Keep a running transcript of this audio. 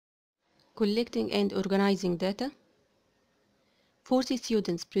collecting and organizing data. 40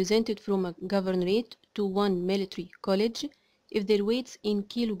 students presented from a governorate to one military college if their weights in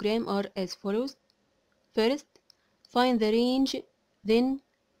kilogram are as follows. First, find the range, then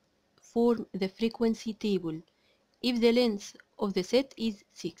form the frequency table if the length of the set is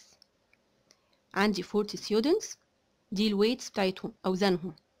 6. عندي 40 students، دي الويتس بتاعتهم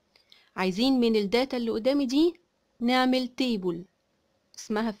أوزانهم. عايزين من الداتا اللي قدامي دي نعمل تيبل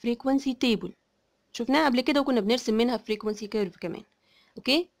اسمها frequency table. شفناها قبل كده وكنا بنرسم منها frequency curve كمان.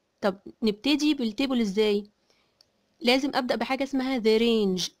 اوكي، طب نبتدي بالتيبل ازاي؟ لازم ابدا بحاجه اسمها the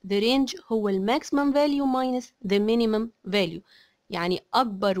range. the range هو الماكسيمم value minus the minimum value، يعني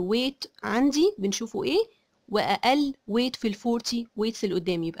اكبر ويت عندي بنشوفه ايه واقل ويت في ال 40 ويتس اللي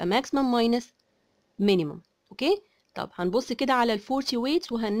قدامي، يبقى maximum minus minimum. اوكي، طب هنبص كده على ال 40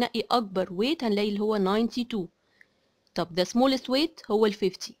 ويتس وهنلاقي اكبر ويت هنلاقي اللي هو 92. طب the smallest weight هو ال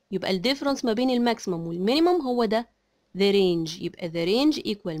 50، يبقى الديفرنس ما بين الماكسيمم والمينيمم هو ده the range. يبقى the range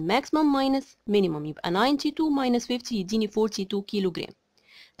equal maximum minus minimum، يبقى 92 minus 50 يديني 42 كيلو جرام.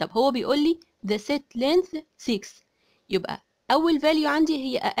 طب هو بيقول لي the set length 6، يبقى أول value عندي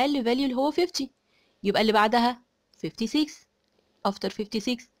هي أقل value اللي هو 50، يبقى اللي بعدها 56 after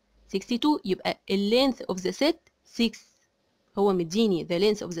 56 62، يبقى ال length of the set 6. هو مديني the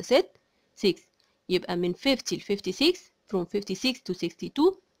length of the set 6، يبقى من 50 ل 56 from 56 to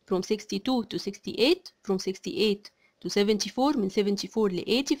 62 from 62 to 68 from 68 to 74 من 74 ل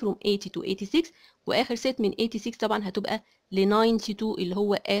 80 from 80 to 86 واخر ست من 86 طبعا هتبقى ل 92 اللي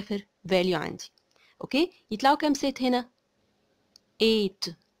هو اخر value عندي. اوكي، يطلعوا كام ست هنا؟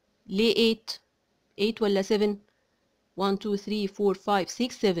 8. ليه 8؟ 8 ولا 7؟ 1 2 3 4 5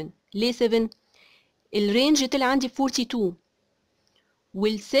 6 7. ليه 7؟ الرينج طلع عندي 42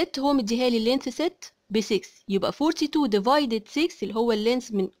 والست هو مديها لي اللينث ست ب 6، يبقى 42 divided 6 اللي هو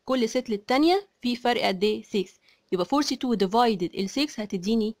اللينث من كل ست للتانية في فرق قد ايه؟ 6. يبقى 42 divided ال 6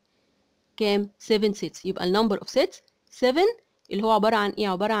 هتديني كام؟ 7 sets. يبقى النمبر اوف sets 7 اللي هو عبارة عن ايه؟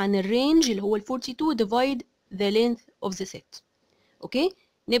 عبارة عن الرينج اللي هو ال 42 divide the length of the set. اوكي،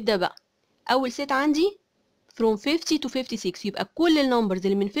 نبدأ بقى. أول set عندي from 50 to 56، يبقى كل النمبرز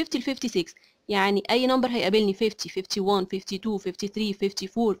اللي من 50 ل 56، يعني أي نمبر هيقابلني 50 51 52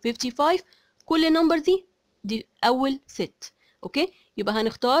 53 54 55، كل النمبر دي أول ست. أوكي، يبقى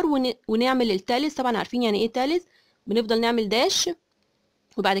هنختار ونعمل التالت. طبعا عارفين يعني إيه تالت، بنفضل نعمل داش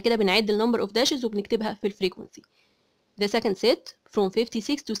وبعد كده بنعد النمبر اوف داشز وبنكتبها في الفريكونسي. The second set from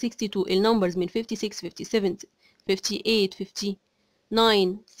 56 to 62، النمبرز من 56 57 58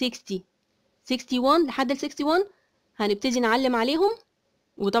 59 60 61 لحد ال 61 هنبتدي نعلم عليهم،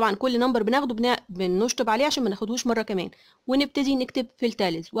 وطبعا كل نمبر بناخده بنشطب عليه عشان ما ناخدوش مره كمان، ونبتدي نكتب في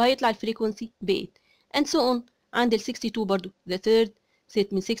التالت وهيطلع الفريكونسي ب 8 and so on. عند ال 62 برضو the third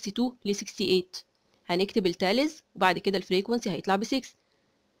set من 62 ل 68 هنكتب التالت وبعد كده الفريكونسي هيطلع ب 6.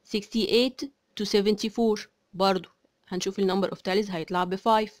 68 to 74 برضو هنشوف النمبر اوف تاليز هيطلع ب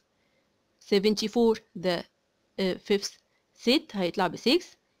 5. 74 the fifth set هيطلع ب 6.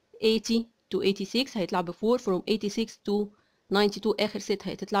 80 to 86 هيطلع ب 4. from 86 to 92 اخر set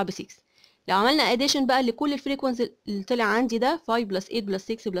هتطلع ب 6. لو عملنا addition بقى لكل الفريكونسي اللي طلع عندي ده 5 plus 8 plus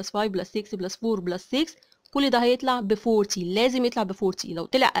 6 plus 5 plus 6 plus 4 plus 6 كل ده هيطلع ب 40. لازم يطلع ب 40. لو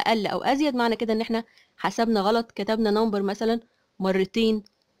طلع اقل او ازيد معنى كده ان احنا حسبنا غلط، كتبنا نمبر مثلا مرتين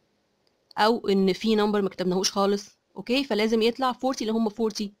او ان في نمبر ما كتبناهوش خالص. اوكي، فلازم يطلع 40 اللي هم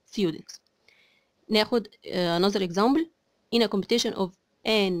 40 students. ناخد another example. In a competition of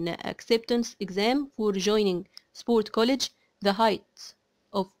an acceptance exam for joining sport college, the height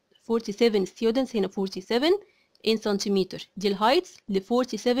of 47 students هنا 47 in centimeter. دي الهايتس ل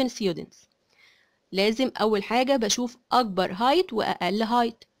 47 students. لازم أول حاجة بشوف أكبر height وأقل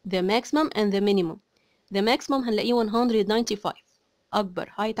height the maximum and the minimum. the maximum هنلاقيه 195، أكبر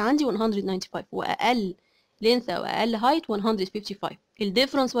height عندي 195 وأقل length أو أقل height 155.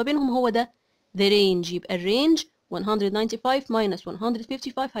 الديفرنس ما بينهم هو ده the range. يبقى الرينج 195 minus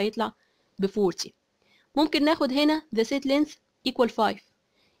 155 هيطلع ب 40. ممكن ناخد هنا the set length equal 5،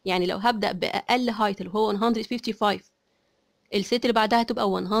 يعني لو هبدأ بأقل height اللي هو 155 الست اللي بعدها هتبقى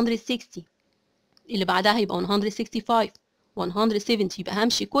 160، اللي بعدها هيبقى 165 170، يبقى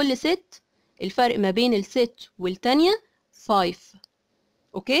همشي كل ست الفرق ما بين الست والتانية 5.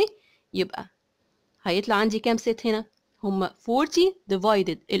 اوكي، يبقى هيطلع عندي كام ست هنا؟ هما 40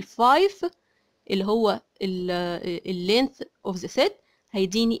 divided ال 5 اللي هو ال length of the set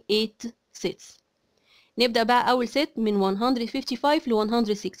هيديني 8 sets. نبدأ بقى أول ست من 155 ل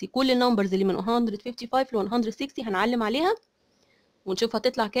 160. كل النمبرز اللي من 155 ل 160 هنعلم عليها ونشوف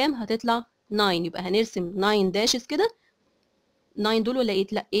هتطلع كام. هتطلع 9. يبقى هنرسم 9 داشز كده 9 دول ولا 8؟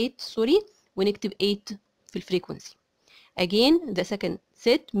 لا 8 سوري، ونكتب 8 في الفريكونسي. again the second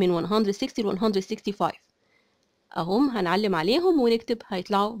set من 160 ل 165 اهم هنعلم عليهم ونكتب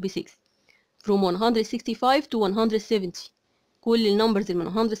هيطلعوا ب 6. from 165 to 170 كل النمبرز من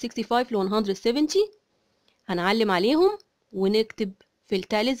 165 ل 170 هنعلم عليهم ونكتب في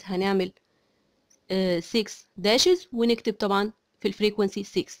التالز هنعمل 6 داشز ونكتب طبعا في الفريكونسي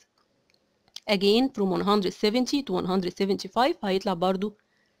 6. again from 170 to 175 هيطلع برضو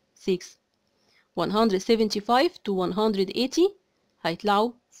 6. 175 to 180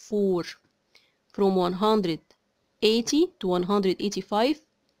 هيطلعوا 4. from 180 to 185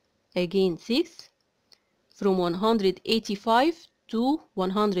 again 6. from 185 to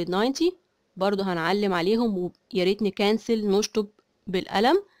 190 برضو هنعلم عليهم، ويا ريت نكنسل نشطب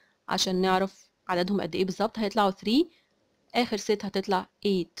بالقلم عشان نعرف عددهم قد ايه بالظبط. هيطلعوا 3. اخر ست هتطلع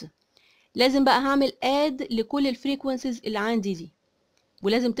 8. لازم بقى هعمل اد لكل الفريكونسيز اللي عندي دي،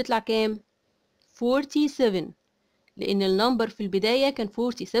 ولازم تطلع كام؟ 47 لان النمبر في البدايه كان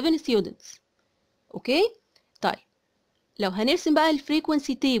 47 students. اوكي طيب لو هنرسم بقى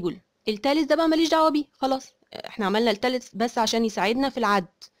الفريكونسي تيبل، التالت ده بقى ماليش دعوه بيه خلاص، احنا عملنا التالت بس عشان يساعدنا في العد،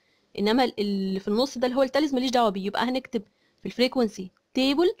 انما اللي في النص ده اللي هو التالت ماليش دعوه بيه. يبقى هنكتب في الفريكونسي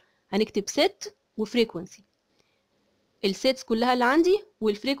تيبل هنكتب ست وفريكونسي، السيتس كلها اللي عندي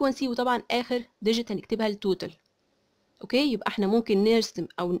والفريكونسي، وطبعا اخر ديجيت هنكتبها التوتال. اوكي يبقى احنا ممكن نرسم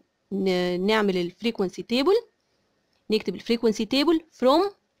او نعمل الفريكونسي تيبل، نكتب الفريكونسي تيبل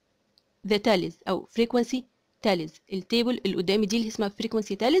from the tallies او frequency tallies. التيبل اللي قدامي دي اللي اسمها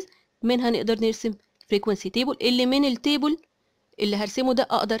frequency tallies، منها نقدر نرسم frequency table، اللي من التيبل اللي هرسمه ده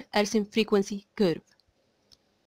اقدر ارسم frequency curve.